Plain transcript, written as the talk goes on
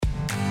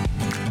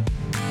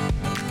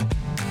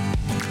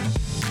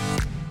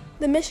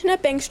The mission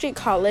at Bank Street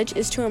College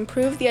is to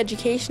improve the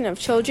education of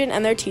children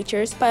and their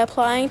teachers by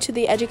applying to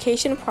the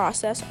education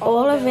process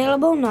all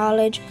available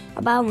knowledge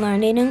about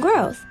learning and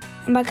growth,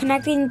 and by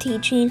connecting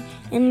teaching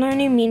and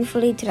learning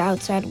meaningfully to the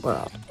outside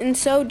world. In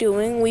so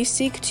doing, we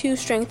seek to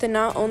strengthen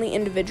not only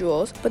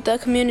individuals, but the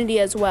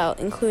community as well,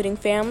 including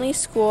family,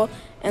 school,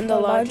 and the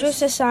larger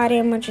society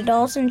in which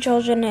adults and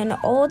children and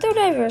all their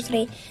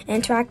diversity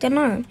interact and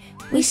learn.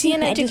 We see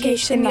in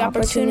education the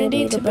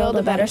opportunity to build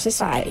a better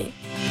society.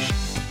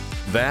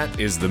 That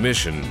is the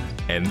mission,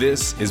 and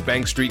this is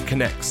Bank Street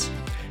Connects.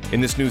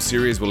 In this new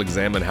series, we'll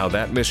examine how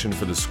that mission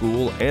for the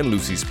school and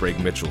Lucy Sprague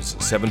Mitchell's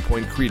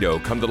 7-point credo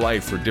come to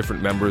life for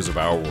different members of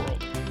our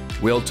world.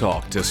 We'll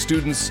talk to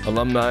students,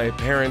 alumni,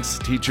 parents,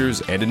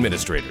 teachers, and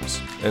administrators,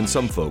 and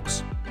some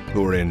folks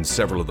who are in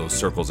several of those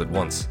circles at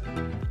once.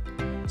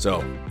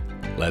 So,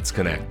 let's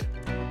connect.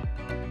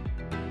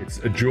 It's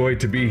a joy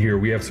to be here.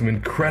 We have some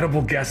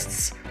incredible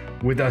guests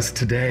with us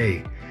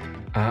today.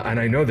 And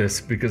I know this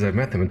because I've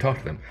met them and talked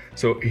to them.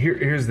 So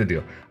here's the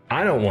deal.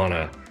 I don't want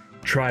to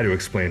try to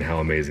explain how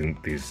amazing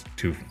these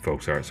two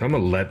folks are. So I'm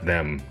going to let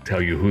them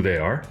tell you who they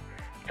are,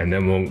 and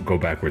then we'll go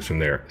backwards from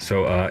there.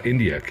 So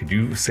India, could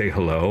you say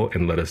hello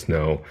and let us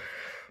know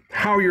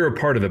how you're a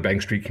part of the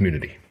Bank Street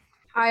community?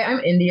 Hi,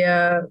 I'm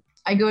India.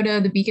 I go to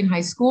the Beacon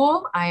High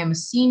School. I am a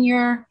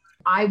senior.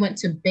 I went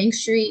to Bank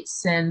Street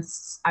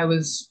since I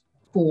was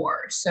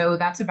 4. So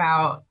that's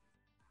about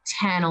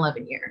 10,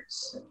 11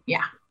 years.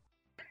 Yeah.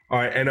 All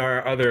right, and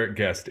our other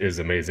guest is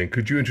amazing.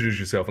 Could you introduce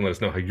yourself and let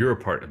us know how you're a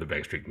part of the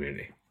Bank Street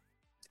community?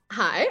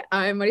 Hi,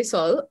 I'm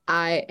Marisol.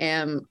 I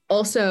am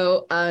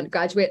also a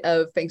graduate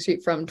of Bank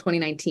Street from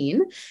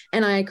 2019,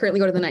 and I currently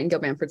go to the Nightingale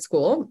Bamford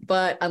School.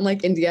 But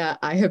unlike India,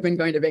 I have been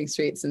going to Bank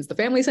Street since the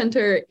Family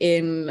Center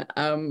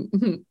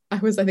I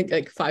was, I think,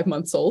 like 5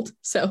 months old.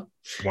 So,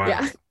 wow.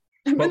 Yeah.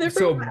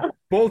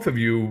 Both of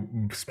you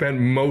spent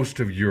most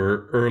of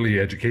your early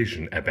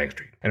education at Bank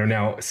Street and are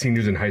now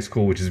seniors in high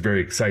school, which is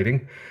very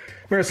exciting.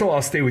 Marisol,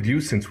 I'll stay with you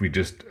since we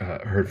just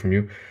heard from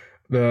you.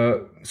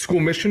 The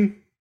school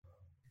mission,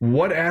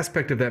 what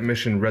aspect of that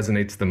mission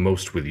resonates the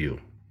most with you?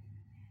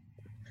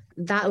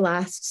 That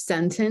last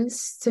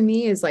sentence to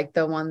me is like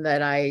the one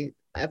that I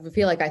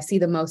feel like I see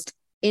the most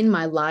in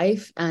my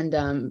life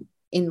and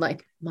in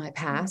like my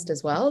past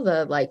as well.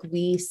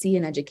 We see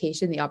in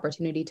education the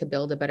opportunity to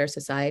build a better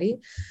society,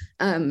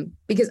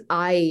 because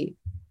I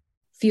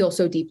feel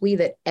so deeply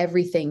that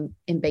everything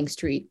in Bank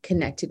Street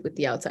connected with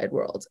the outside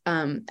world,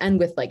 and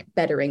with like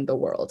bettering the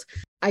world.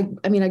 I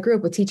mean, I grew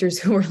up with teachers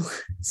who were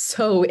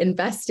so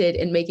invested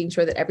in making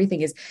sure that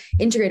everything is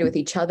integrated with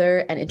each other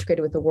and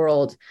integrated with the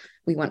world.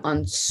 We went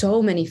on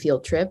so many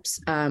field trips.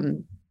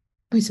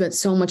 We spent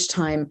so much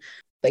time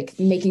like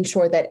making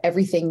sure that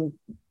everything,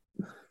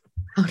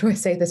 how do I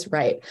say this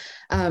right?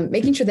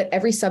 Making sure that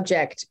every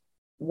subject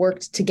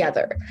worked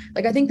together.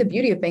 Like, I think the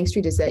beauty of Bank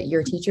Street is that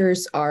your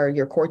teachers are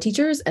your core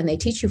teachers and they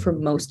teach you for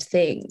most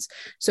things.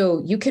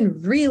 So you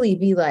can really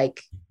be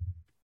like,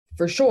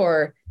 for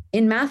sure,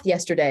 in math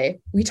yesterday,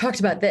 we talked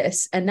about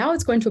this, and now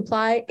it's going to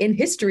apply in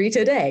history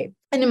today.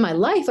 And in my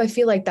life, I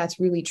feel like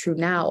that's really true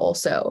now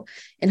also.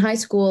 In high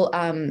school,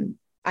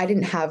 I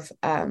didn't have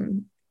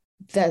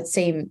that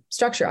same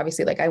structure.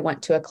 Obviously, like I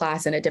went to a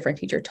class and a different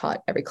teacher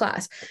taught every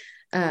class.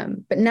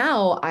 But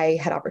now I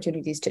had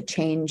opportunities to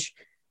change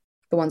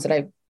the ones that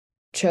I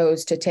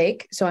chose to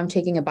take. So I'm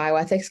taking a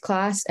bioethics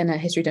class and a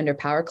history, gender,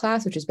 power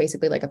class, which is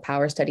basically like a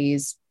power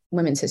studies,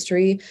 women's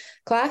history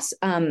class.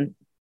 And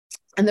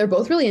they're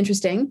both really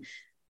interesting.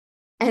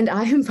 And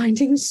I am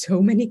finding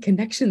so many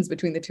connections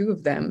between the two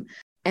of them.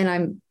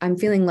 And I'm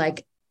feeling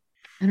like,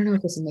 I don't know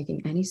if this is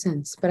making any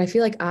sense, but I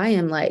feel like I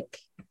am like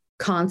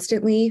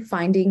constantly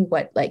finding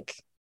what like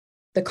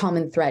the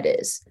common thread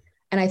is.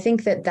 And I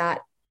think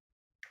that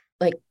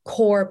like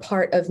core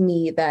part of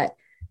me that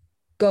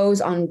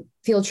goes on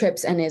field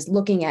trips and is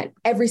looking at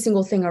every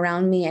single thing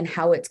around me and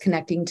how it's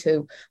connecting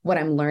to what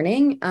I'm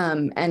learning,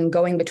 and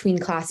going between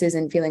classes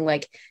and feeling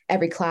like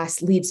every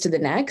class leads to the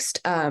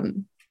next.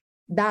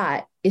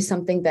 That is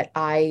something that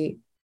I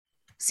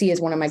see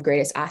as one of my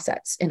greatest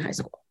assets in high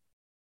school.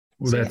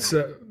 Well, that's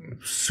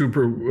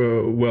super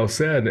well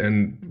said.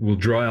 And we'll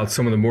draw out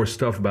some of the more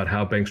stuff about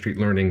how Bank Street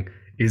learning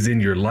is in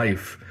your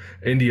life.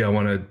 India, I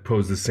want to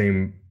pose the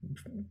same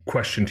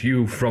question to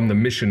you from the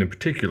mission in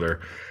particular.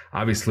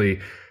 Obviously,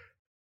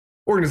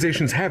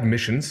 organizations have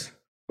missions,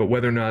 but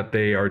whether or not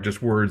they are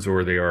just words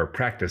or they are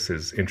practice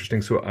is interesting.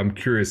 So I'm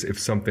curious if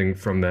something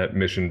from that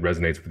mission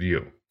resonates with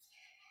you.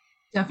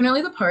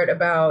 Definitely the part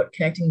about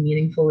connecting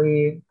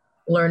meaningfully,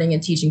 learning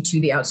and teaching to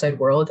the outside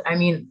world. I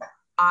mean,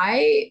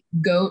 I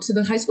go to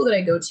the high school that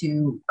I go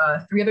to,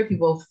 3 other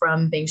people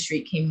from Bank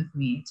Street came with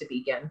me to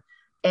Beacon.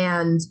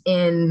 And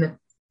in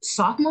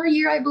sophomore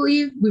year, I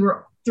believe,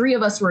 3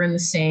 of us were in the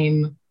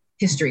same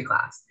history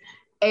class.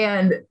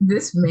 And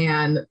this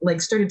man like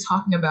started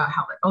talking about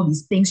how like, oh,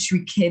 these Bank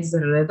Street kids,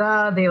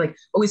 they like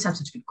always have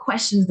such good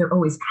questions. They're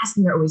always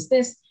asking, they're always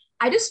this.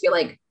 I just feel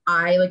like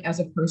I like as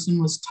a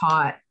person was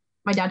taught,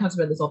 my dad talks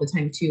about this all the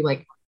time too,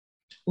 like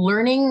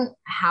learning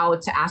how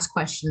to ask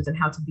questions and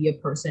how to be a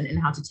person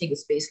and how to take a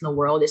space in the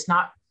world. It's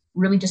not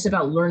really just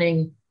about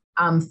learning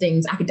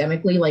things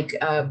academically, like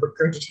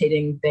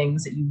regurgitating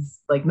things that you've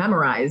like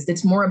memorized.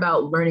 It's more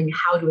about learning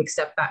how to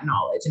accept that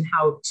knowledge and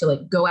how to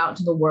like go out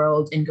into the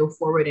world and go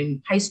forward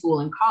in high school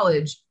and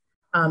college,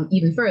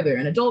 even further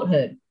in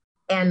adulthood,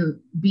 and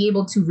be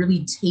able to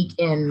really take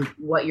in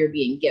what you're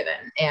being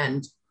given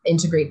and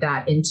integrate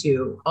that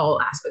into all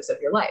aspects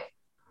of your life.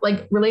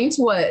 Like relating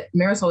to what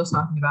Marisol was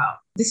talking about,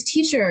 this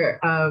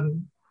teacher,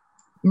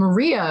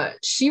 Maria,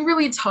 she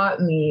really taught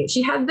me,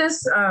 she had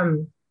this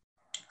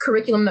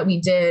curriculum that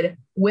we did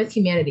with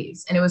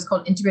humanities, and it was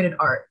called integrated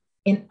art.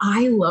 And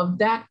I loved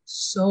that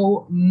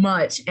so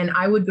much. And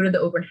I would go to the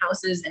open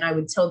houses and I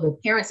would tell the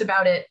parents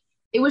about it.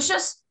 It was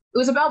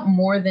about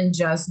more than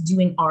just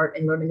doing art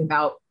and learning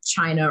about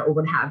China or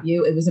what have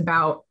you. It was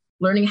about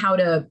learning how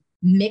to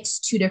mix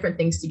two different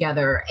things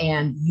together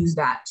and use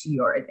that to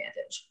your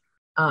advantage,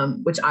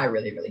 which I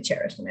really, really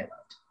cherished and I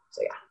loved.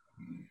 So yeah.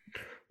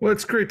 Well,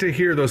 it's great to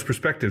hear those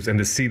perspectives and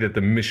to see that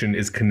the mission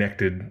is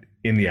connected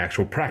in the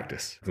actual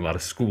practice. A lot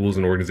of schools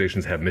and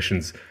organizations have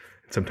missions.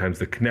 Sometimes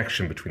the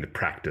connection between the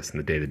practice and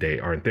the day-to-day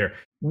aren't there.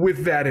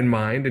 With that in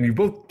mind, and you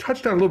both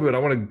touched on a little bit, I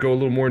want to go a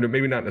little more into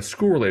maybe not in a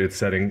school-related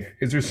setting.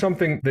 Is there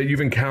something that you've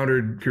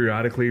encountered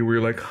periodically where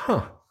you're like,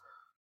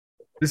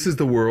 this is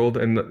the world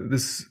and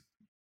this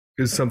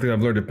is something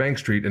I've learned at Bank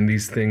Street and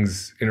these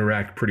things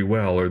interact pretty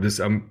well, or this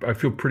I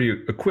feel pretty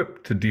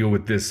equipped to deal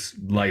with this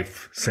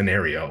life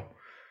scenario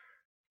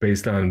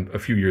based on a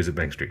few years at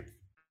Bank Street?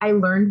 I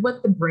learned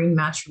what the brain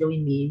match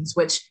really means,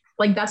 which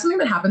like that's something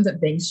that happens at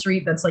Bank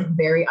Street that's like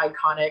very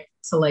iconic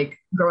to like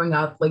growing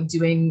up, like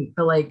doing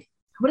the like,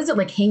 what is it,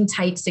 like hang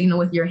tight signal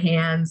with your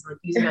hands, like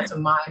using that to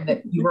mind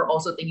that you were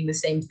also thinking the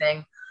same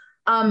thing.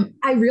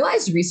 I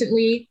realized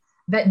recently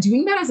that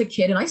doing that as a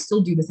kid, and I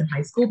still do this in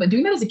high school, but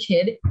doing that as a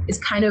kid is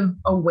kind of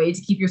a way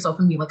to keep yourself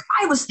from being like,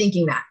 I was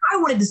thinking that, I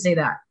wanted to say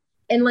that.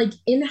 And like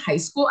in high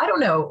school, I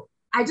don't know,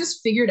 I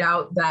just figured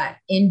out that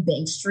in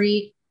Bank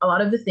Street, a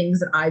lot of the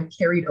things that I've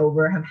carried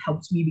over have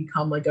helped me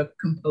become like a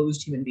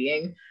composed human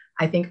being.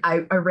 I think I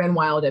ran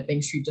wild at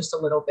Bank Street just a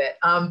little bit,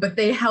 but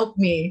they helped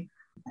me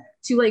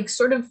to like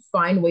sort of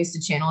find ways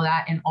to channel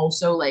that and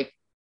also like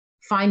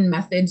find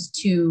methods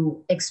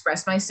to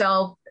express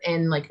myself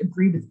and like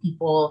agree with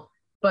people,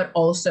 but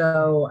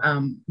also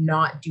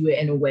not do it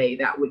in a way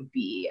that would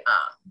be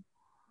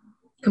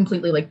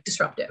completely like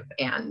disruptive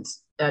and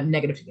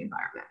negative to the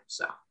environment.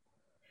 So,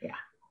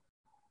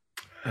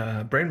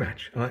 yeah. Brain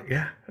match.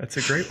 Yeah, that's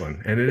a great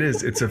one. And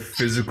it's a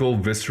physical,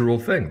 visceral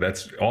thing.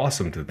 That's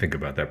awesome to think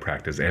about that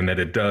practice and that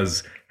it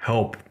does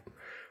help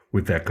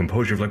with that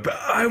composure of like, but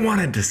I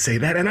wanted to say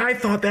that and I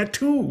thought that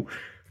too.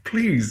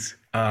 Please.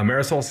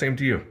 Marisol, same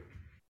to you.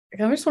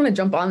 I just want to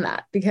jump on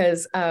that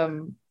because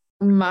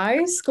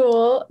my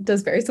school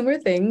does very similar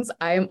things.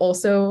 I am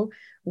also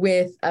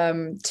with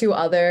two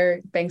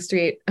other Bank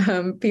Street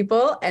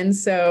people. And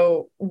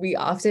so we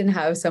often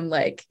have some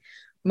like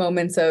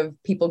moments of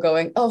people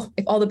going, oh,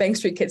 if all the Bank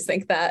Street kids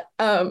think that,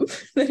 then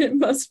it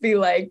must be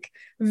like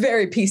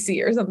very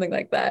PC or something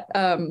like that.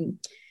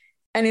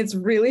 And it's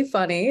really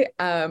funny.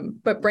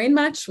 But brain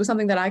match was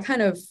something that I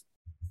kind of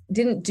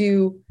didn't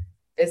do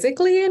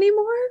physically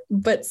anymore,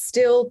 but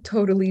still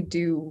totally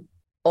do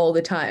all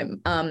the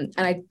time. And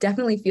I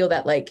definitely feel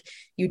that like,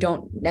 you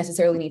don't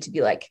necessarily need to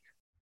be like,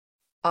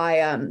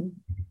 I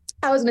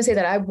was going to say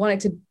that I wanted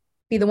to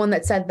be the one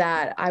that said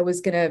that, I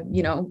was going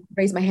to,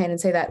 raise my hand and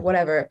say that,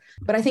 whatever.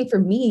 But I think for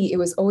me, it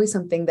was always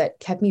something that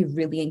kept me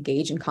really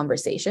engaged in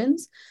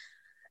conversations.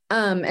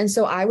 And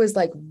so I was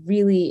like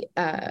really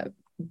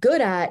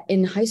good at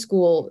in high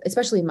school,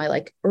 especially in my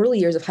like early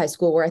years of high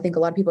school, where I think a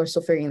lot of people are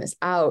still figuring this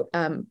out.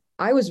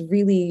 I was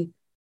really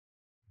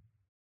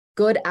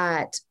good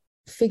at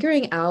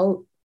figuring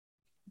out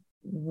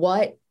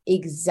what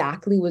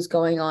exactly was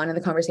going on in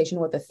the conversation,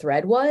 what the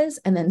thread was,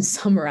 and then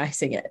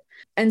summarizing it.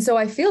 And so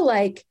I feel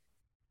like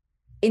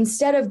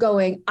instead of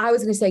going, I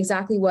was going to say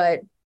exactly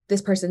what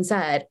this person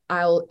said,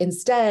 I'll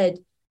instead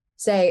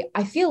say,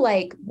 I feel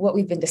like what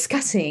we've been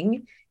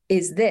discussing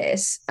is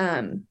this.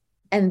 And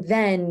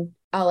then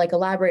I'll like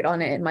elaborate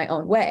on it in my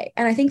own way.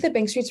 And I think that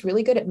Bank Street's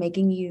really good at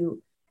making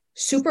you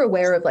super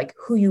aware of like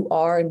who you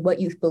are and what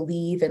you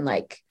believe and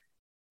like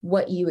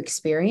what you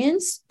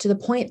experience, to the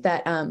point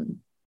that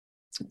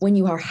when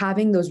you are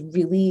having those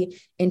really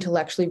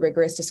intellectually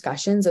rigorous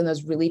discussions and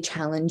those really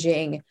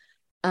challenging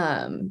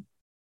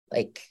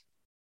like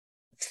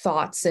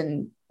thoughts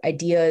and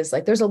ideas,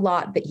 like there's a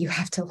lot that you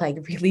have to like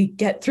really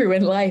get through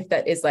in life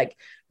that is like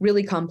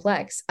really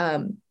complex.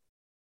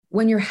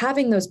 When you're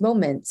having those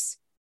moments,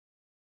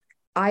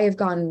 I have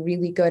gotten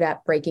really good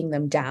at breaking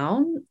them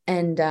down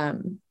and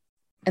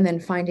then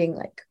finding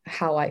like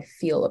how I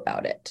feel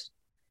about it.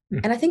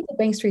 And I think the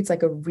Bank Street's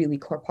like a really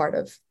core part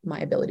of my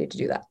ability to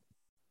do that.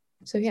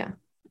 So, yeah.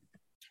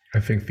 I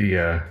think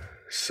the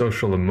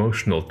social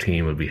emotional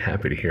team would be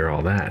happy to hear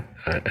all that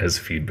as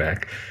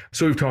feedback.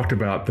 So we've talked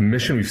about the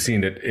mission. We've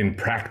seen it in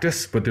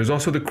practice, but there's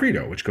also the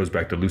credo, which goes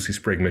back to Lucy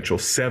Sprague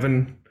Mitchell's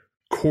 7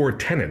 core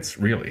tenets,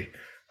 really,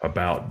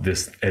 about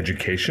this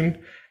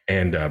education.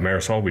 And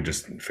Marisol, we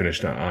just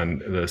finished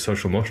on the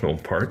social emotional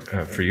part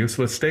for you.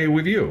 So let's stay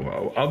with you.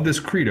 Of this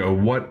credo,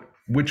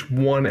 which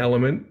one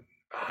element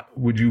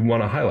would you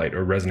want to highlight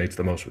or resonates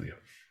the most with you?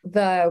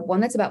 The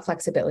one that's about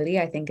flexibility,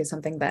 I think, is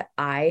something that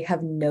I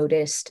have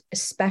noticed,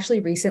 especially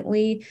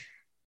recently,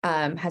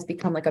 has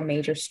become like a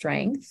major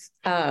strength.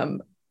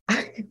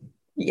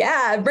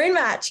 Yeah, brain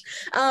match.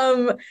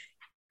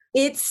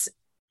 It's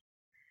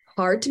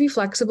hard to be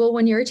flexible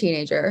when you're a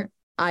teenager.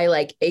 I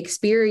like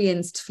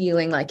experienced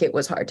feeling like it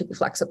was hard to be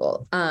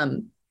flexible.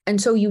 And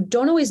so you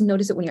don't always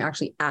notice it when you're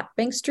actually at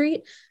Bank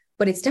Street,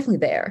 but it's definitely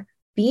there.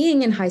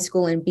 Being in high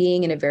school and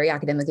being in a very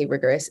academically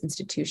rigorous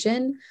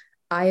institution,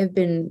 I have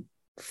been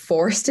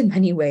forced in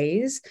many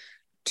ways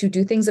to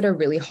do things that are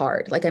really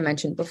hard, like I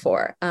mentioned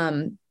before.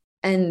 And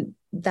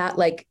that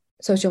like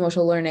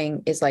social-emotional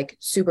learning is like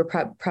super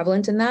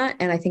prevalent in that.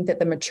 And I think that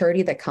the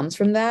maturity that comes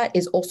from that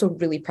is also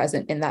really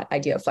present in that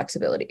idea of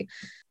flexibility.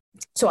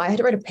 So I had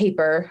to write a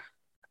paper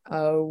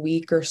a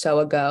week or so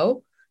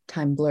ago.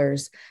 Time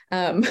blurs.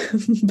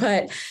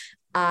 But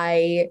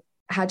I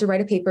had to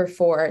write a paper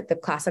for the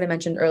class that I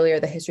mentioned earlier,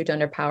 the History,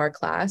 Gender, Power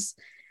class.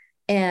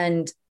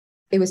 And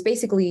it was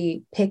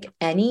basically pick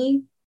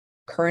any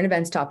current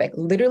events topic,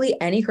 literally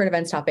any current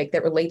events topic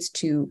that relates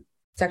to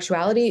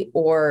sexuality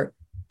or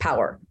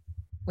power,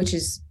 which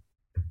is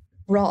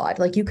broad.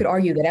 Like you could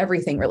argue that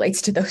everything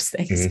relates to those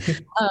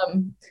things.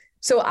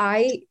 So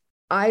I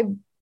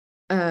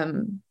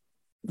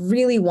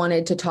really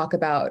wanted to talk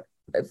about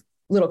a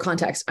little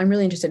context. I'm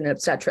really interested in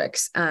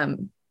obstetrics.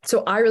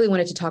 So I really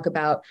wanted to talk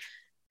about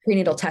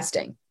prenatal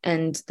testing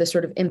and the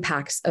sort of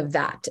impacts of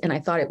that. And I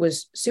thought it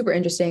was super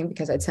interesting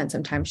because I'd spent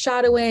some time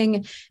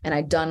shadowing and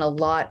I'd done a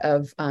lot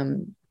of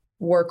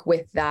work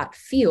with that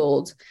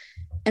field.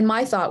 And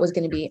my thought was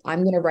going to be,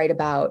 I'm going to write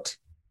about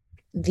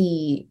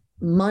the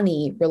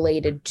money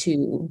related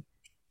to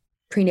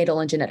prenatal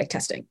and genetic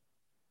testing,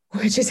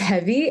 which is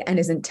heavy and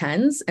is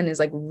intense and is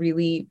like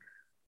really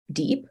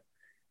deep.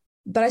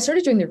 But I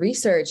started doing the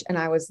research and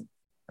I was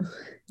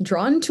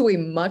drawn to a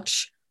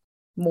much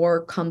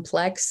more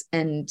complex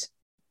and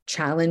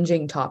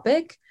challenging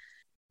topic.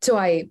 So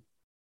I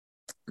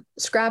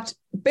scrapped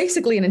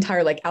basically an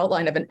entire like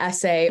outline of an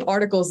essay,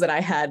 articles that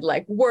I had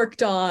like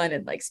worked on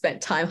and like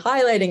spent time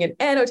highlighting and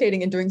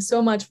annotating and doing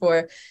so much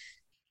for.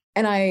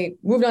 And I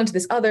moved on to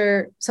this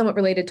other somewhat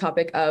related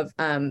topic of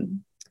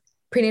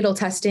prenatal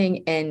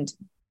testing and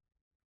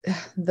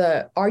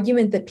the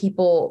argument that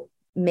people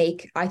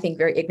make, I think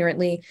very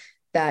ignorantly,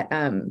 that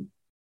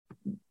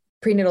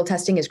prenatal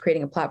testing is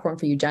creating a platform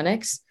for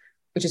eugenics,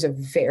 which is a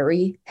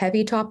very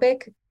heavy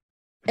topic.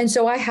 And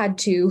so I had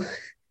to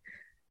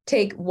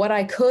take what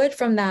I could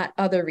from that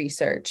other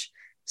research,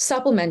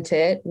 supplement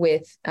it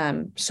with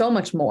so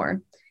much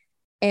more.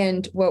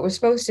 And what was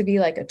supposed to be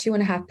like a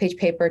 2.5-page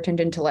paper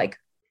turned into like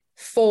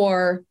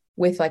 4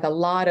 with like a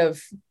lot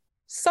of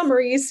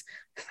summaries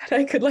that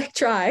I could like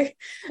try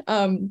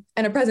and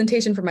a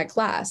presentation for my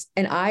class.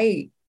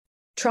 And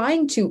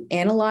trying to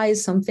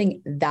analyze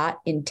something that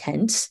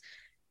intense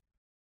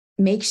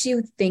makes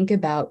you think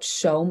about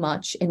so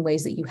much in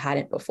ways that you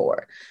hadn't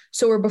before.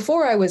 So where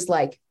before I was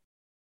like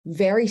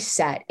very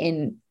set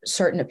in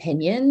certain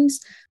opinions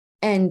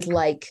and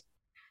like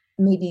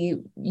maybe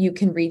you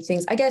can read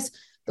things. I guess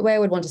the way I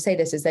would want to say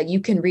this is that you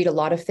can read a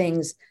lot of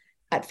things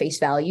at face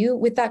value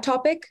with that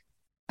topic.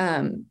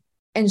 And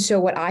so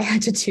what I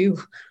had to do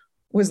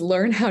was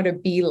learn how to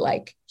be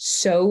like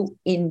so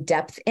in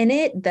depth in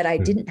it that I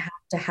didn't have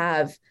to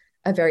have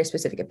a very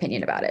specific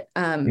opinion about it.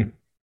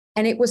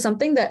 And it was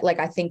something that like,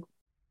 I think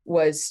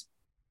was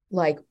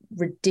like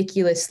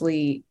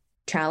ridiculously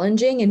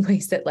challenging in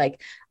ways that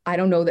like, I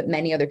don't know that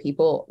many other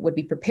people would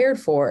be prepared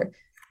for,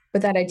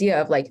 but that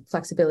idea of like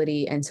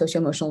flexibility and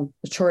socio-emotional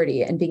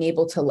maturity and being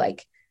able to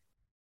like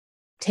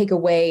take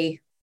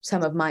away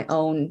some of my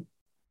own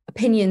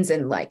opinions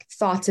and like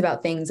thoughts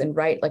about things and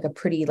write like a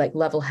pretty like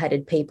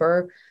level-headed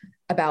paper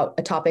about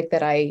a topic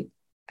that I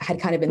had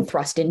kind of been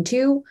thrust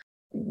into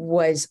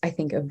was, I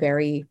think, a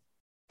very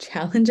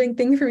challenging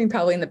thing for me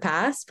probably in the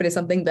past, but it's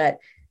something that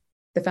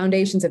the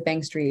foundations of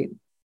Bank Street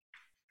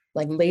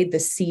like laid the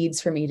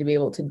seeds for me to be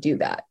able to do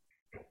that.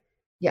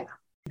 Yeah.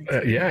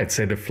 Yeah, I'd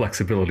say the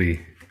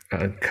flexibility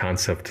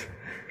concept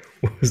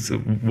was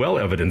well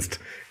evidenced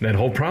in that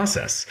whole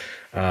process,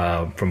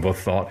 from both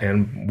thought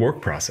and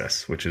work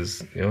process, which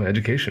is,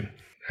 education.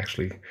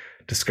 Actually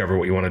discover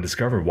what you want to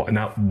discover,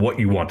 not what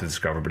you want to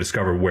discover, but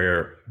discover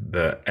where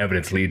the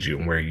evidence leads you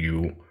and where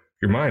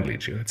your mind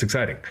leads you. It's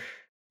exciting.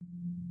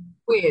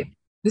 Wait,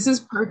 this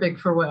is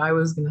perfect for what I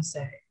was going to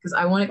say, because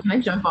can I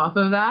jump off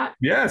of that?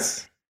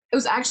 Yes. I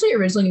was actually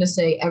originally going to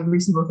say every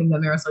single thing that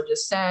Marisol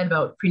just said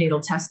about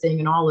prenatal testing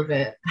and all of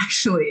it.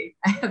 Actually,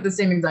 I had the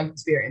same exact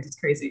experience. It's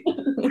crazy.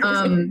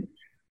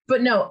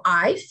 But no,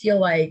 I feel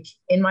like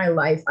in my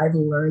life, I've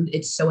learned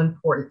it's so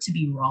important to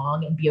be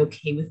wrong and be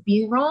okay with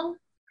being wrong.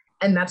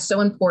 And that's so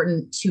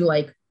important to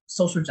like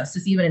social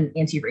justice, even in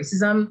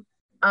anti-racism,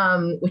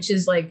 which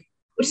is like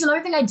which is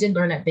another thing I did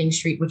learn at Bank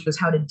Street, which was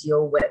how to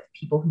deal with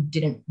people who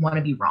didn't want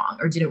to be wrong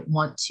or didn't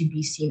want to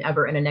be seen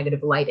ever in a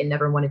negative light and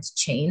never wanted to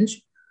change.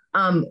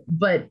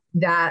 But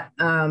that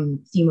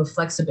theme of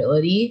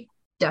flexibility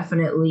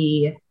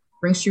definitely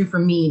rings true for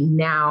me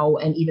now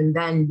and even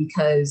then,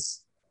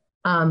 because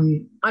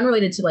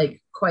unrelated to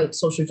like quite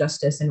social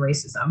justice and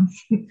racism,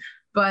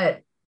 but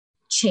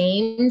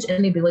change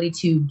and the ability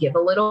to give a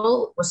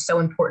little was so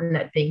important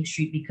at Bank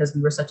Street because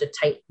we were such a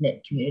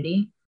tight-knit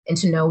community. And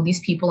to know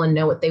these people and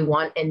know what they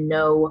want and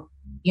know,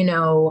 you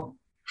know,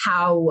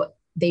 how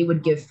they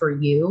would give for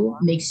you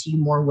makes you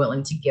more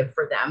willing to give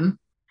for them.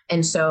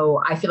 And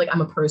so I feel like I'm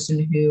a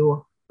person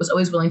who was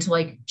always willing to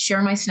like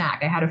share my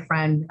snack. I had a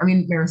friend, I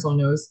mean, Marisol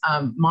knows,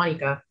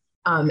 Monica,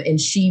 and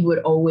she would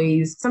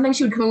always, sometimes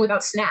she would come in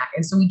without snack.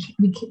 And so we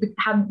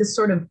had this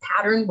sort of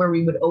pattern where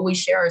we would always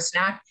share our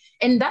snack.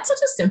 And that's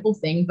such a simple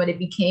thing, but it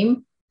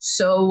became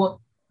so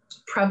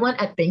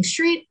prevalent at Bank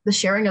Street, the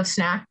sharing of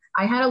snack.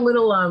 I had a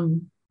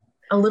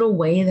little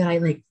way that I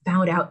like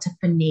found out to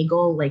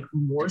finagle like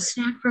more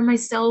snack for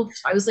myself.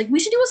 So I was like, we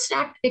should do a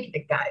snack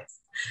picnic, guys.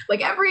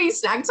 Like every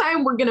snack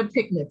time, we're gonna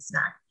picnic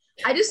snack.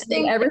 I just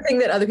think everything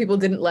that other people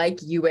didn't like,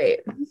 you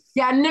ate.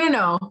 Yeah,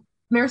 no.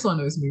 Marisol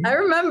knows me. I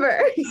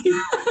remember.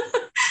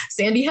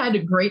 Sandy had a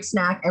great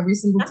snack every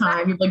single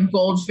time. You like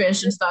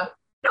goldfish and stuff.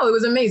 No, it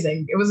was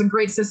amazing. It was a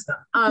great system.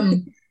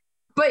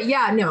 But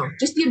yeah, no,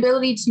 just the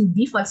ability to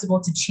be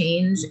flexible, to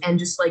change and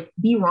just like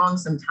be wrong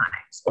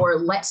sometimes or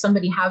let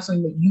somebody have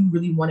something that you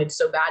really wanted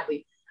so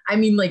badly. I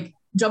mean, like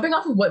jumping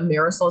off of what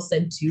Marisol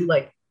said too,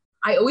 like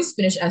I always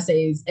finish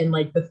essays and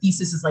like the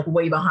thesis is like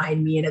way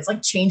behind me and it's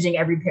like changing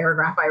every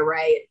paragraph I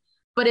write.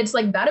 But it's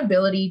like that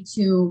ability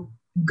to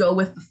go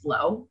with the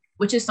flow,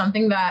 which is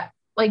something that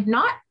like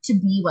not to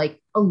be like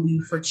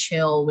aloof or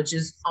chill, which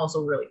is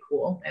also really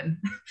cool. And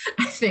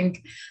I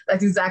think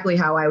that's exactly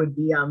how I would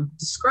be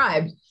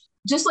described.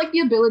 Just like the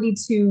ability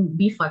to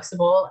be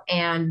flexible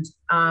and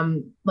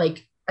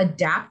like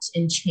adapt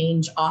and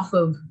change off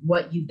of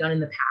what you've done in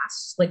the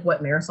past, like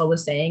what Marisol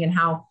was saying, and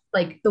how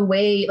like the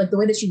way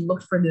that she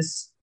looked for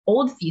this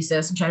old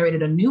thesis and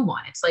generated a new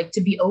one. It's like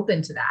to be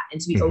open to that and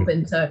to be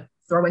open to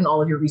throwing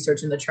all of your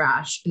research in the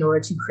trash in order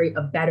to create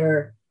a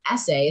better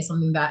essay,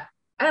 something that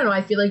I don't know,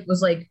 I feel like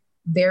was like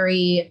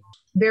very,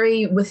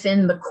 very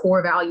within the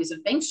core values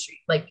of Bank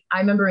Street. Like I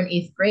remember in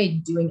 8th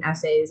grade doing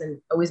essays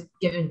and always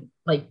given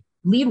like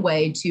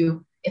leadway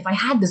to, if I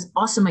had this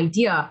awesome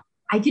idea,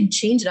 I could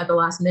change it at the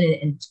last minute.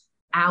 And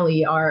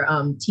Allie, our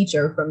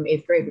teacher from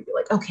 8th grade would be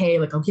like, okay,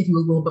 like I'll give you a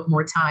little bit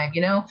more time,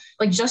 you know,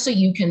 like just so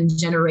you can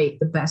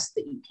generate the best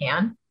that you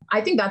can.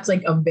 I think that's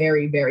like a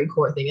very, very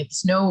core thing.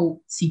 It's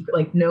no secret,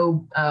 like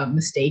no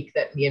mistake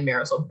that me and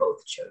Marisol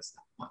both chose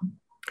that one.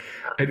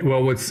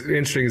 Well, what's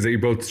interesting is that you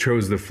both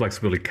chose the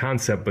flexibility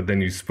concept, but then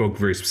you spoke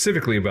very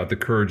specifically about the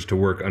courage to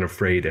work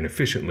unafraid and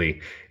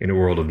efficiently in a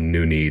world of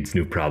new needs,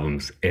 new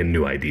problems, and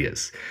new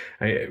ideas.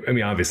 I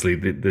mean, obviously,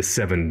 the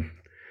 7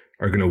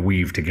 are going to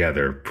weave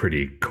together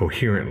pretty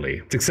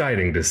coherently. It's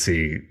exciting to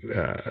see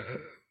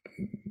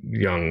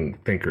young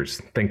thinkers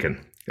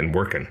thinking and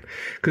working,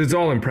 because it's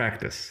all in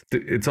practice.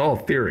 It's all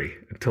theory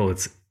until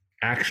it's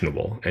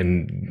actionable,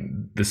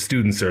 and the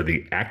students are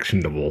the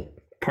actionable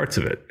parts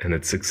of it. And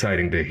it's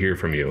exciting to hear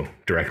from you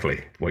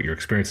directly what your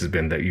experience has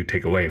been that you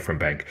take away from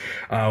Bank.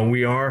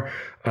 We are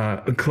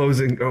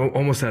closing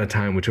almost out of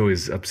time, which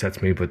always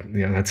upsets me, but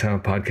you know, that's how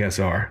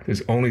podcasts are.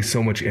 There's only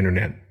so much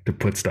internet to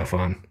put stuff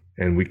on,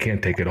 and we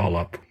can't take it all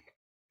up.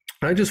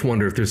 I just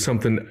wonder if there's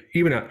something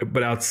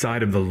but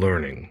outside of the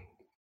learning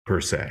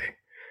per se,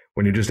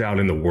 when you're just out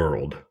in the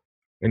world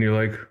and you're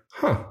like,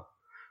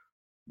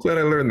 glad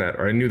I learned that,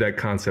 or I knew that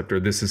concept,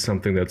 or this is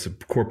something that's a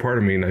core part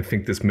of me, and I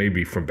think this may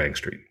be from Bank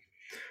Street.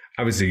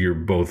 Obviously, you're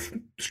both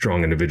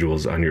strong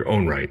individuals on your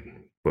own right,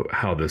 but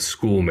how the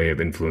school may have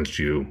influenced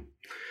you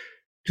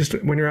just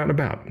when you're out and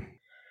about.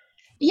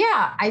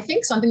 Yeah, I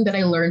think something that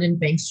I learned in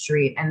Bank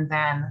Street and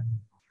then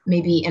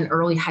maybe in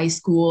early high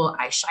school,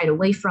 I shied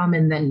away from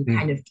and then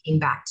kind of came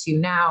back to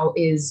now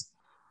is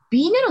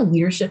being in a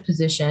leadership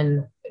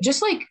position.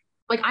 Just like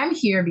I'm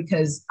here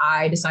because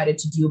I decided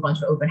to do a bunch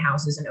of open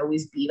houses and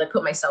always be like,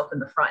 put myself in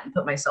the front and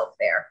put myself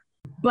there.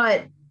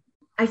 But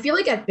I feel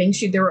like at Bank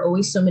Street, there were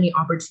always so many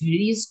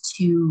opportunities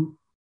to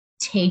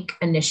take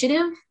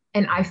initiative.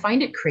 And I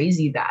find it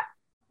crazy that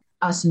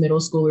us middle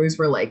schoolers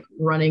were like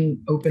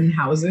running open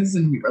houses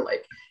and we were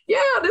like, yeah,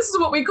 this is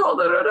what we call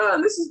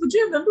and this is the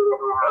gym,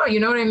 and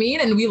you know what I mean?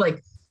 And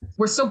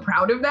we're so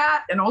proud of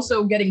that, and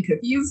also getting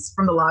cookies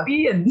from the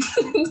lobby. And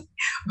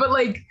but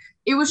like,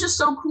 it was just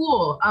so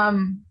cool.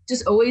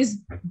 Just always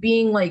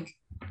being like,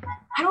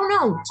 I don't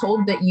know,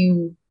 told that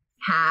you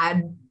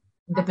had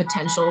the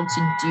potential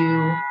to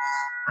do,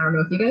 I don't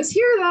know if you guys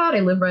hear that. I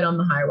live right on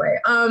the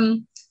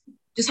highway.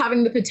 Just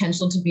having the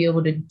potential to be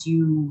able to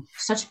do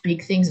such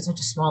big things at such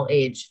a small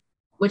age,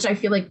 which I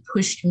feel like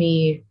pushed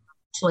me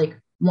to like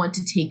want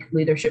to take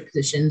leadership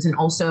positions. And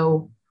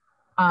also,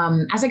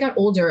 as I got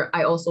older,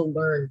 I also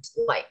learned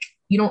like,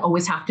 you don't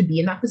always have to be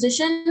in that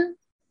position,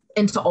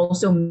 and to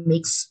also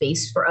make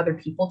space for other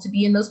people to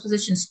be in those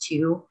positions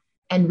too.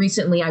 And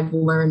recently I've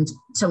learned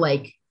to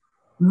like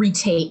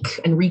retake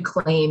and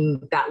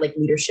reclaim that like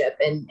leadership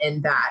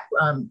and that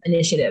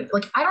initiative.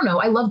 Like, I don't know,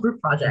 I love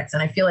group projects.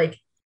 And I feel like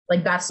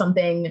that's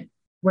something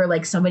where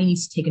like somebody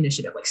needs to take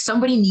initiative. Like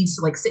somebody needs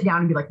to like sit down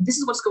and be like, this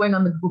is what's going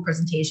on in the Google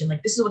presentation.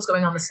 Like, this is what's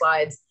going on the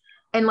slides.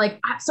 And like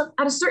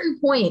at a certain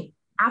point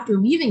after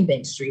leaving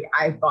Bank Street,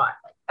 I thought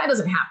like, that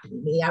doesn't have to be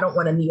me. I don't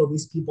want to meet all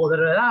these people,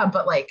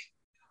 but like,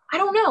 I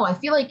don't know. I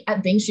feel like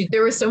at Bank Street,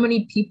 there were so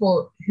many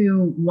people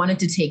who wanted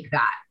to take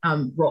that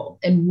role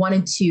and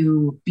wanted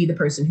to be the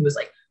person who was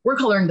like, we're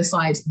coloring the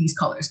slides these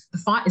colors. The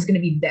font is going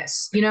to be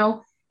this, you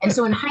know? And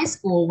so in high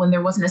school, when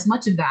there wasn't as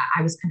much of that,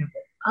 I was kind of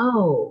like,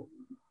 oh,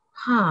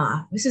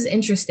 this is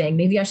interesting.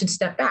 Maybe I should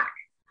step back.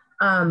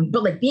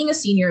 But like being a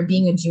senior,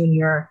 being a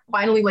junior,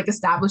 finally like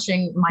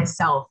establishing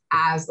myself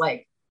as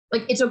like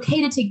it's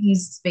okay to take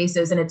these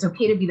spaces and it's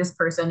okay to be this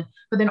person.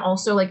 But then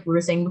also like we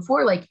were saying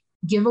before, like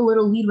give a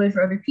little leadway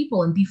for other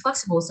people and be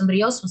flexible if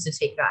somebody else wants to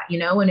take that, you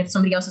know? And if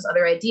somebody else has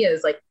other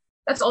ideas, like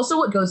that's also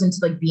what goes into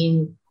like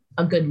being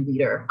a good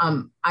leader.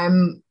 I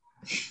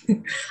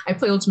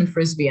play ultimate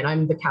frisbee and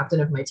I'm the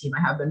captain of my team.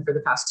 I have been for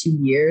the past 2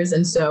 years.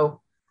 And so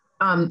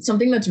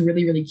something that's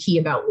really, really key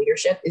about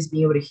leadership is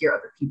being able to hear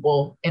other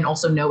people and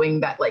also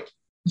knowing that like,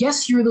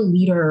 yes, you're the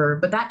leader,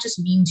 but that just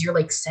means you're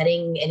like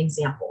setting an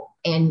example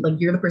and like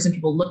you're the person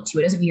people look to.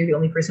 It doesn't mean you're the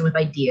only person with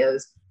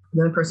ideas,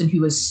 the only person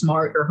who is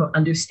smart or who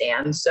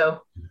understands.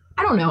 So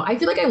I don't know. I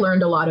feel like I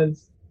learned a lot of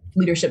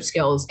leadership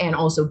skills and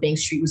also Bank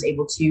Street was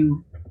able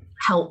to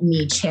help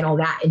me channel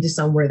that into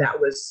somewhere that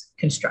was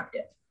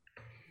constructive.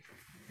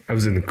 That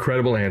was an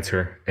incredible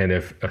answer. And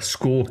if a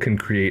school can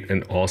create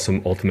an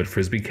awesome ultimate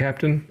frisbee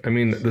captain, I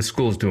mean, the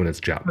school's doing its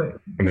job. Right.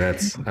 I mean, I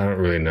don't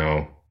really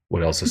know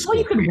what else a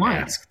school could be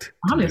asked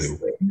honestly.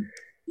 To do.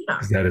 Yeah.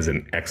 That is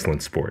an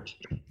excellent sport.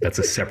 That's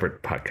a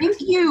separate podcast.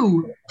 Thank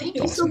you. Thank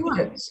you so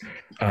much.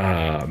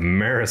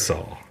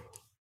 Marisol.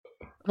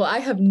 Well, I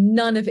have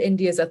none of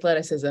India's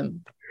athleticism.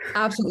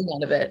 Absolutely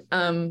none of it.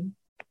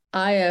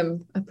 I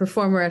am a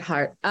performer at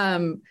heart.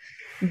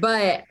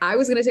 But I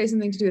was going to say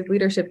something to do with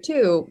leadership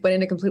too, but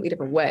in a completely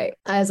different way.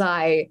 As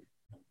I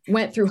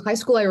went through high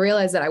school, I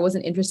realized that I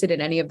wasn't interested in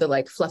any of the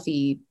like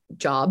fluffy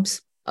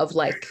jobs of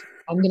like,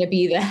 I'm going to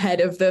be the head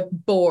of the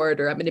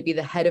board or I'm going to be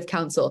the head of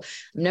council.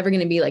 I'm never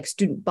going to be like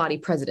student body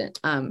president.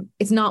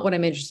 It's not what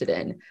I'm interested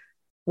in.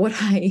 What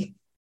I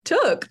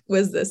took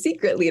was the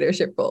secret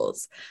leadership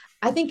roles.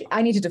 I think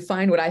I need to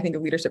define what I think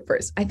of leadership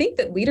first. I think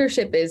that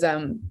leadership is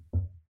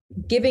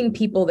giving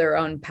people their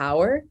own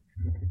power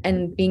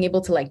and being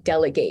able to like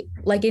delegate,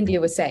 like India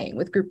was saying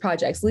with group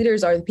projects.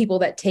 Leaders are the people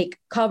that take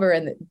cover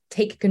and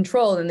take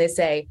control and they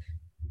say,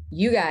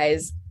 you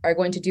guys are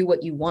going to do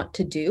what you want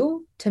to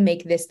do to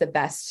make this the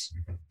best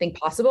thing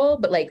possible,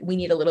 but like we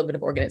need a little bit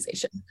of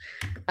organization.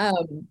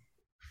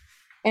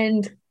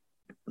 And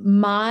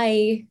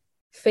my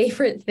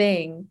favorite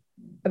thing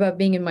about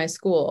being in my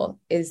school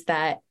is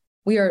that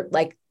we are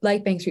like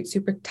Bank Street,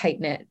 super tight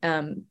knit.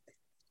 And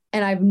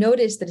I've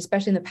noticed that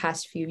especially in the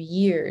past few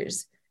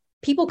years,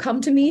 people come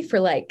to me for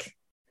like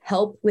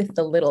help with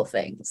the little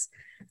things.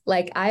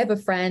 Like I have a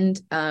friend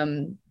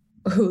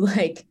who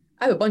like,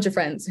 I have a bunch of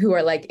friends who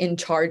are like in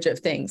charge of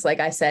things.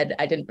 Like I said,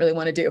 I didn't really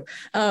want to do.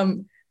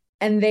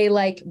 And they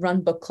like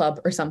run book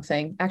club or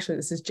something. Actually,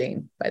 this is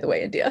Jane, by the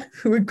way, India,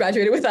 who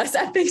graduated with us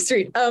at Bank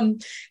Street.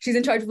 She's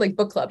in charge of like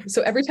book club.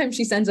 So every time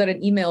she sends out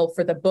an email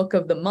for the book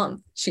of the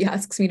month, she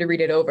asks me to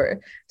read it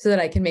over so that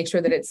I can make sure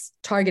that it's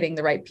targeting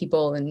the right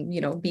people and, you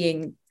know,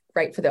 being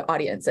right for the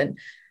audience. And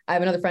I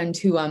have another friend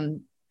who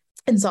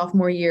in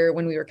sophomore year,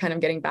 when we were kind of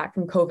getting back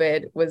from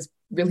COVID, was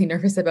really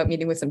nervous about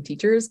meeting with some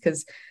teachers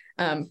because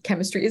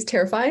chemistry is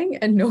terrifying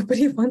and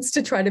nobody wants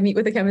to try to meet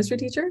with a chemistry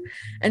teacher.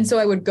 And so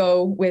I would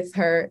go with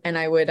her and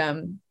I would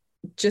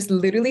just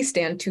literally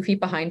stand 2 feet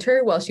behind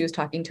her while she was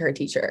talking to her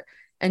teacher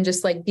and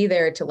just like be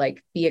there to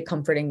like be a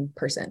comforting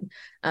person.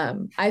 I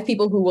have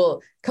people who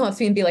will come up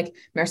to me and be like,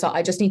 Marisol,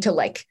 I just need to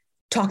like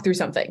talk through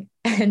something.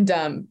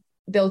 And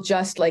they'll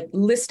just like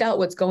list out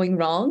what's going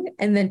wrong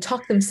and then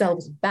talk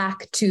themselves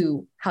back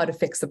to how to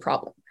fix the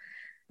problem.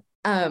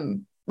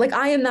 Like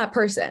I am that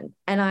person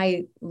and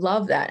I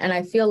love that. And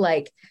I feel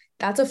like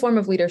that's a form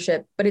of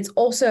leadership, but it's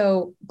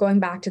also going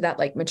back to that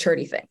like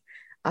maturity thing.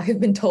 I have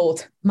been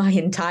told my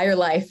entire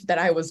life that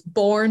I was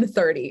born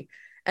 30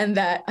 and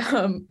that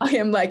I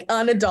am like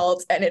an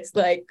adult and it's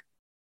like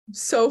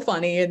so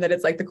funny and that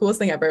it's like the coolest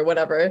thing ever,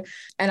 whatever.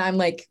 And I'm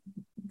like,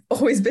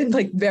 always been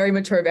like very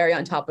mature, very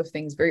on top of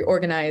things, very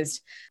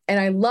organized. And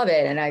I love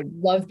it. And I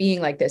love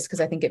being like this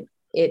because I think it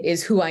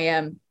is who I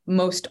am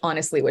most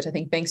honestly, which I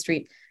think Bank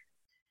Street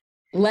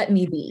let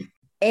me be.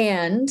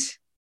 And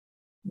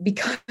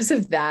because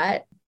of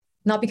that,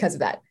 not because of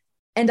that.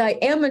 And I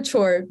am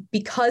mature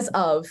because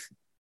of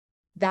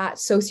that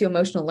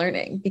socio-emotional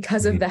learning,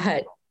 because of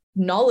that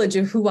knowledge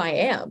of who I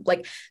am.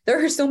 Like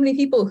there are so many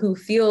people who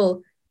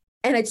feel,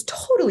 and it's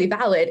totally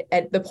valid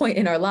at the point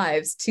in our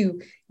lives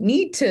to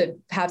need to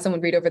have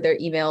someone read over their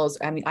emails.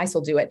 I mean, I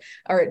still do it,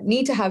 or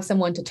need to have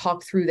someone to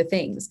talk through the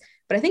things.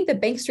 But I think that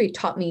Bank Street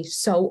taught me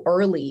so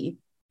early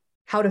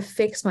how to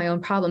fix my own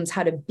problems,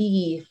 how to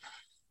be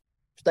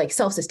like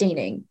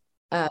self-sustaining,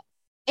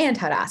 and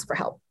how to ask for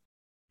help.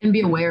 And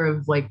be aware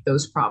of like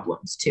those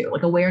problems too.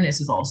 Like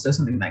awareness is also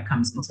something that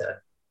comes into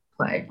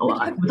play a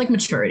lot with like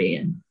maturity.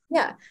 And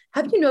yeah.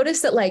 Have you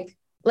noticed that like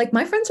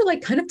my friends are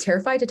like kind of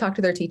terrified to talk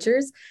to their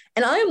teachers,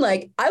 and I'm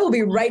like, I will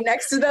be right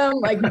next to them,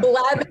 like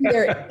blabbing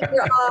their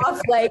ear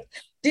off. Like,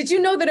 did you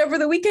know that over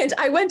the weekend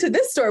I went to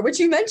this store, which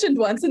you mentioned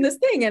once in this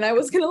thing, and I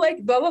was gonna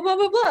like blah blah blah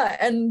blah blah.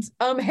 And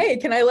hey,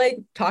 can I like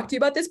talk to you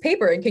about this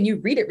paper? And can you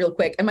read it real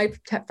quick? And my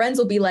friends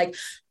will be like,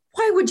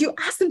 why would you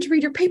ask them to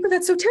read your paper?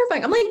 That's so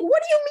terrifying. I'm like,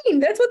 what do you mean?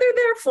 That's what they're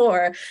there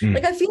for.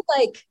 Like, I feel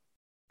like,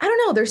 I don't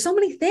know, there's so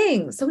many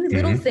things, so many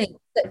little things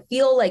that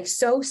feel like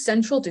so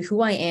central to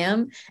who I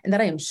am and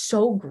that I am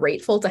so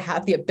grateful to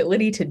have the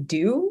ability to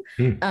do,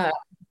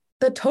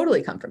 that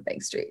totally come from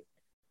Bank Street.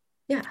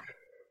 Yeah.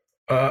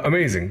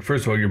 Amazing.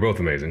 First of all, you're both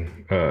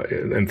amazing.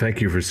 And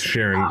thank you for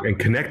sharing and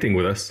connecting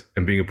with us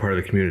and being a part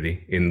of the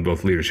community in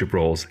both leadership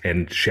roles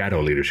and shadow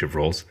leadership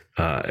roles.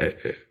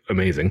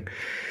 Amazing.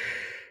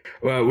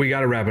 Well, we got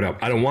to wrap it up.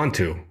 I don't want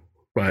to,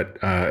 but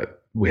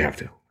we have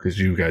to, because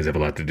you guys have a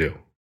lot to do.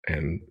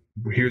 And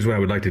here's what I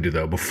would like to do,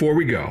 though. Before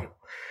we go,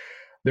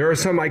 there are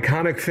some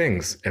iconic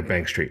things at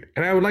Bank Street,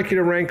 and I would like you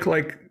to rank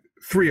like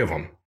 3 of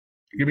them.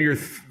 Give me your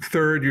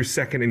third, your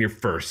second, and your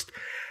first.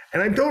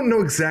 And I don't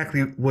know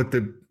exactly what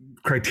the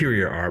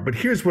criteria are, but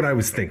here's what I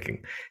was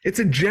thinking. It's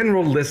a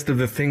general list of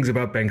the things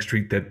about Bank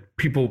Street that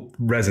people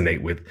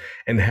resonate with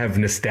and have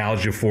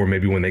nostalgia for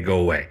maybe when they go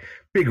away.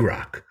 Big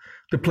Rock,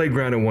 the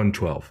playground at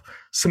 112,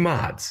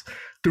 Samad's,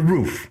 the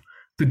roof,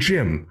 the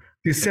gym,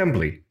 the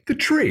assembly, the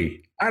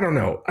tree. I don't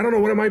know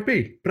what it might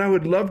be, but I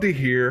would love to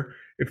hear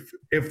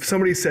if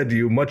somebody said to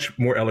you much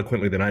more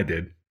eloquently than I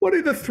did, what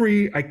are the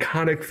 3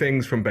 iconic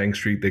things from Bank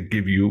Street that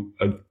give you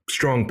a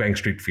strong Bank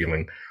Street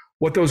feeling?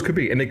 What those could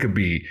be. And it could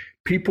be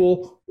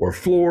people or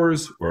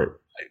floors or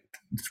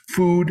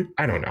food.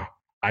 I don't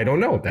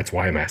know. That's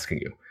why I'm asking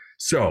you.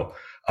 So,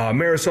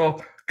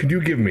 Marisol, could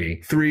you give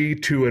me 3,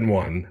 2, and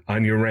 1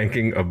 on your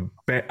ranking of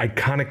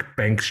iconic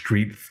Bank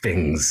Street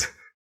things?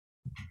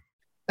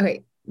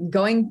 Okay,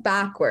 going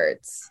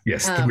backwards.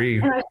 Yes,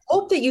 3. And I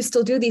hope that you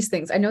still do these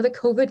things. I know that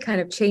COVID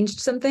kind of changed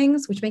some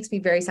things, which makes me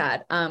very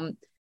sad.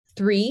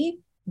 3,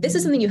 this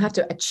is something you have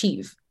to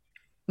achieve.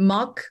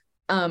 Mock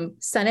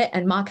Senate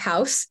and mock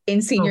House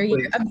in senior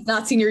year.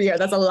 Not senior year,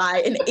 that's a lie,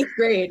 in 8th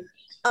grade.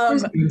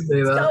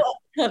 So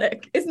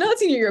iconic. It's not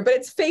senior year, but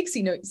it's fake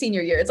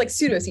senior year. It's like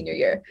pseudo senior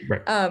year.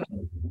 Right.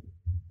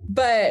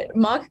 But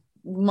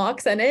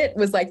mock Senate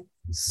was like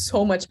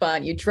so much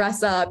fun. You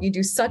dress up, you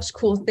do such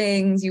cool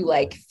things, you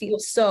like feel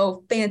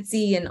so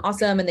fancy and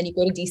awesome, and then you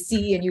go to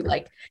DC and you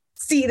like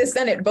see the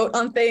Senate vote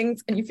on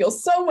things and you feel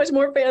so much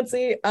more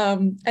fancy.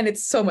 And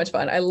it's so much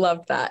fun. I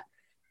loved that.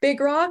 Big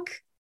Rock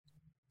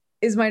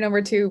is my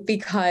number 2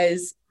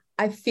 because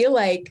I feel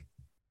like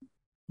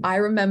I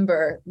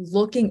remember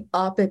looking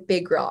up at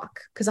Big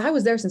Rock, because I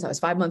was there since I was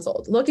 5 months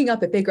old, looking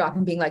up at Big Rock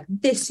and being like,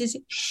 this is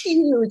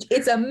huge.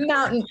 It's a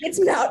mountain. It's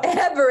Mount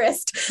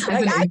Everest.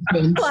 Like, I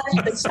can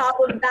climb the top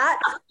of that.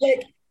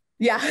 Like,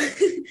 yeah,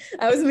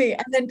 that was me.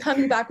 And then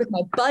coming back with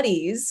my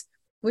buddies,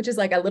 which is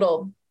like a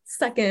little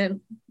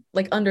second,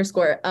 like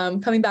underscore,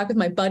 coming back with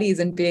my buddies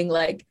and being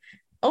like,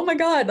 oh my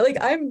God, like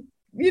I'm,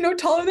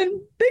 taller than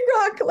Big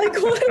Rock. Like,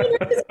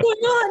 what is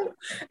going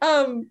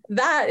on?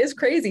 That is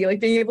crazy.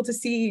 Like being able to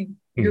see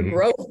your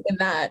growth in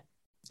that.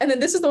 And then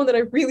this is the one that I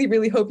really,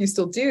 really hope you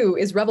still do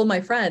is Revel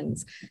My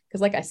Friends.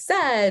 Because like I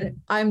said,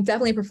 I'm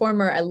definitely a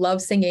performer. I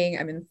love singing.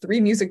 I'm in 3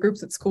 music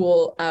groups at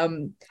school.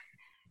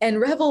 And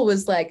Revel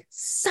was like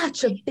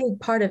such a big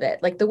part of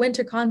it. Like the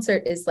winter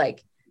concert is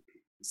like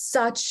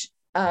such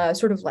a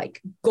sort of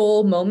like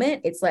goal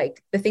moment. It's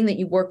like the thing that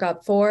you work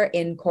up for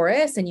in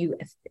chorus and you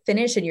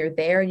finish and you're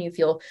there and you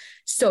feel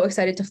so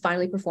excited to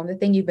finally perform the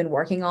thing you've been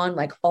working on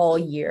like all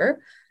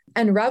year.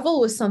 And Revel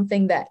was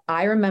something that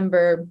I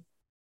remember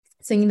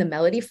singing the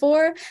melody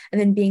for and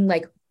then being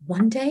like,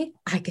 one day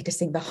I get to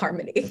sing the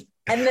harmony.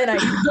 And then I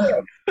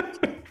did. And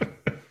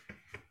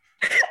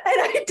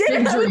I did.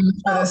 Big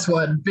dreams for this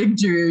one. Big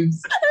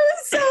dreams. I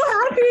was so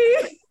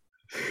happy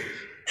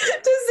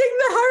to sing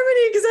the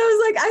harmony because I was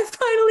like, I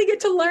finally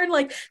get to learn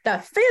like the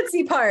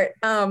fancy part.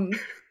 I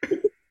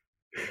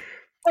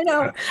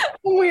know, I'm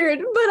weird,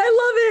 but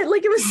I love it.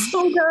 Like it was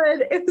so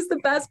good. It was the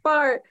best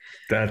part.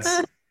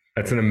 That's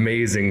an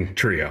amazing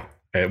trio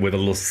with a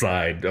little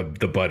side of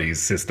the buddies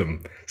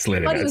system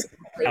slid in. That's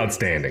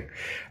outstanding.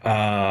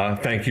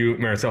 Thank you,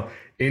 Marisol.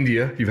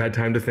 India, you've had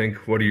time to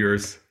think. What are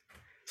yours?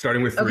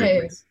 Starting with 3. Okay.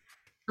 Please.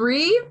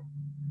 3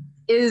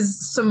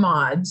 is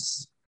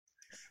Samad's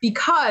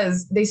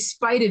because they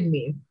spited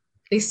me.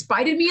 They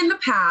spited me in the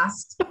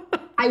past.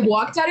 I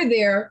walked out of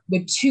there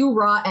with 2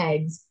 raw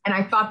eggs and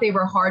I thought they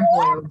were hard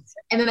boiled.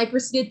 And then I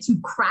proceeded to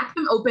crack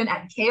them open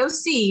at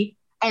KOC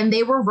and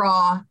they were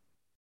raw.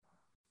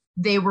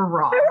 They were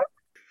raw.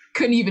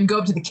 Couldn't even go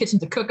up to the kitchen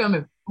to cook them.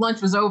 If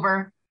lunch was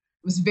over.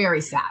 It was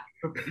very sad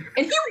for me.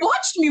 And he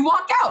watched me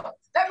walk out.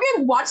 That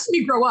man watched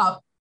me grow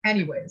up.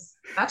 Anyways,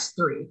 that's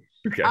 3.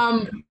 Okay.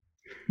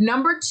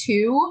 Number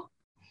 2,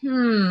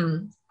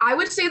 I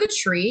would say the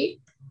tree,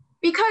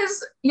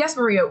 because yes,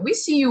 Maria, we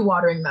see you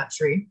watering that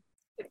tree.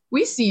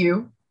 We see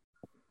you.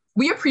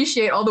 We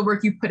appreciate all the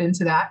work you put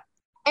into that.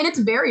 And it's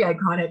very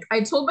iconic.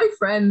 I told my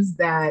friends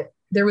that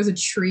there was a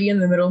tree in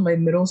the middle of my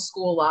middle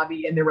school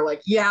lobby, and they were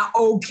like, yeah,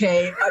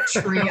 okay, a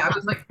tree. I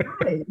was like,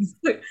 guys,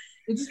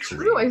 it's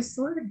true. I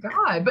swear to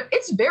God. But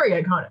it's very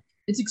iconic.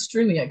 It's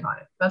extremely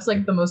iconic. That's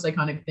like the most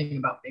iconic thing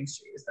about Bank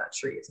Street is that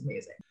tree. It's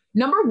amazing.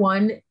 Number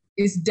 1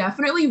 is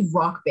definitely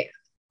Rock Band.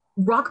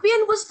 Rock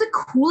Band was the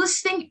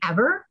coolest thing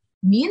ever.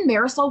 Me and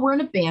Marisol were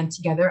in a band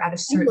together at a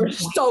certain point.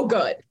 So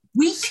good.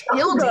 We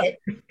killed it.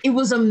 It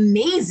was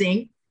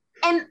amazing.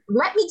 And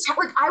let me tell,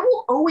 like, I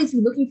will always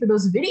be looking for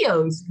those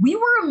videos. We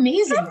were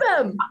amazing. Love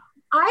them.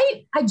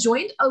 I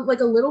joined a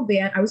little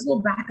band. I was a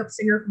little backup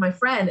singer for my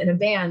friend in a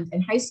band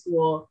in high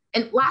school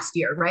and last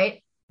year,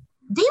 right?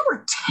 They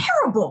were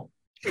terrible.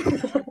 In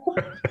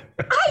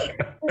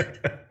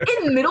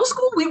middle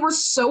school, we were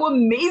so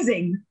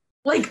amazing.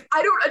 Like,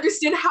 I don't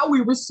understand how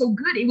we were so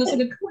good. It was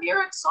like a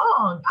coherent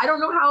song. I don't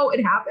know how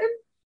it happened,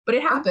 but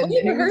it happened.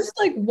 We rehearsed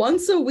like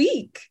once a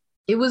week.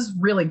 It was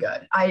really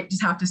good, I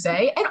just have to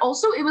say. And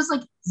also, it was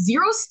like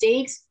 0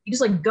 stakes. You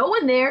just like go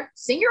in there,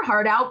 sing your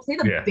heart out, play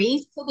the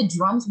bass, play the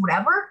drums,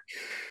 whatever.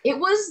 That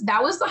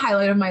was the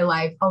highlight of my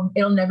life.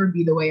 It'll never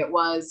be the way it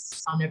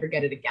was. I'll never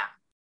get it again.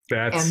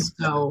 And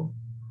so,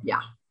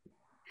 yeah.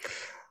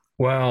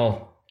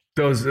 Well,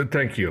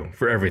 thank you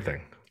for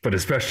everything, but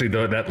especially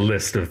that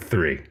list of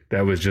 3.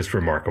 That was just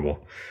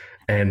remarkable.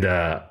 And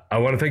I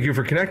want to thank you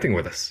for connecting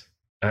with us.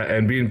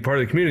 And being part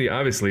of the community,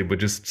 obviously, but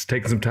just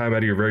taking some time out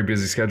of your very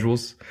busy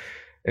schedules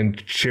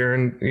and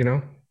sharing,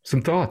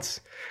 some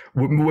thoughts.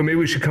 Maybe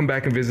we should come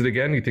back and visit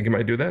again. You think you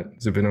might do that?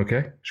 Has it been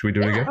okay? Should we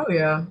do it again? Oh,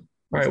 yeah. All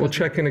right, we'll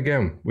check in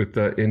again with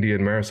India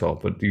and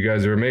Marisol. But you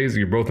guys are amazing.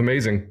 You're both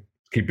amazing.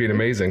 Keep being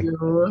amazing. Thanks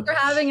for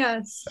having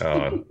us.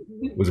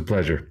 It was a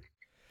pleasure.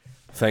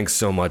 Thanks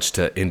so much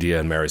to India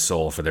and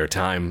Marisol for their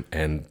time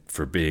and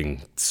for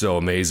being so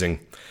amazing.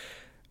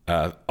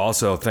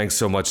 Also, thanks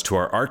so much to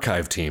our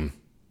archive team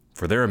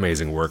for their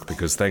amazing work,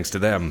 because thanks to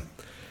them,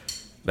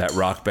 that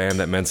rock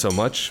band that meant so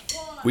much,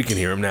 we can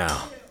hear them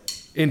now.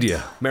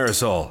 India,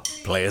 Marisol,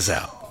 play us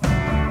out.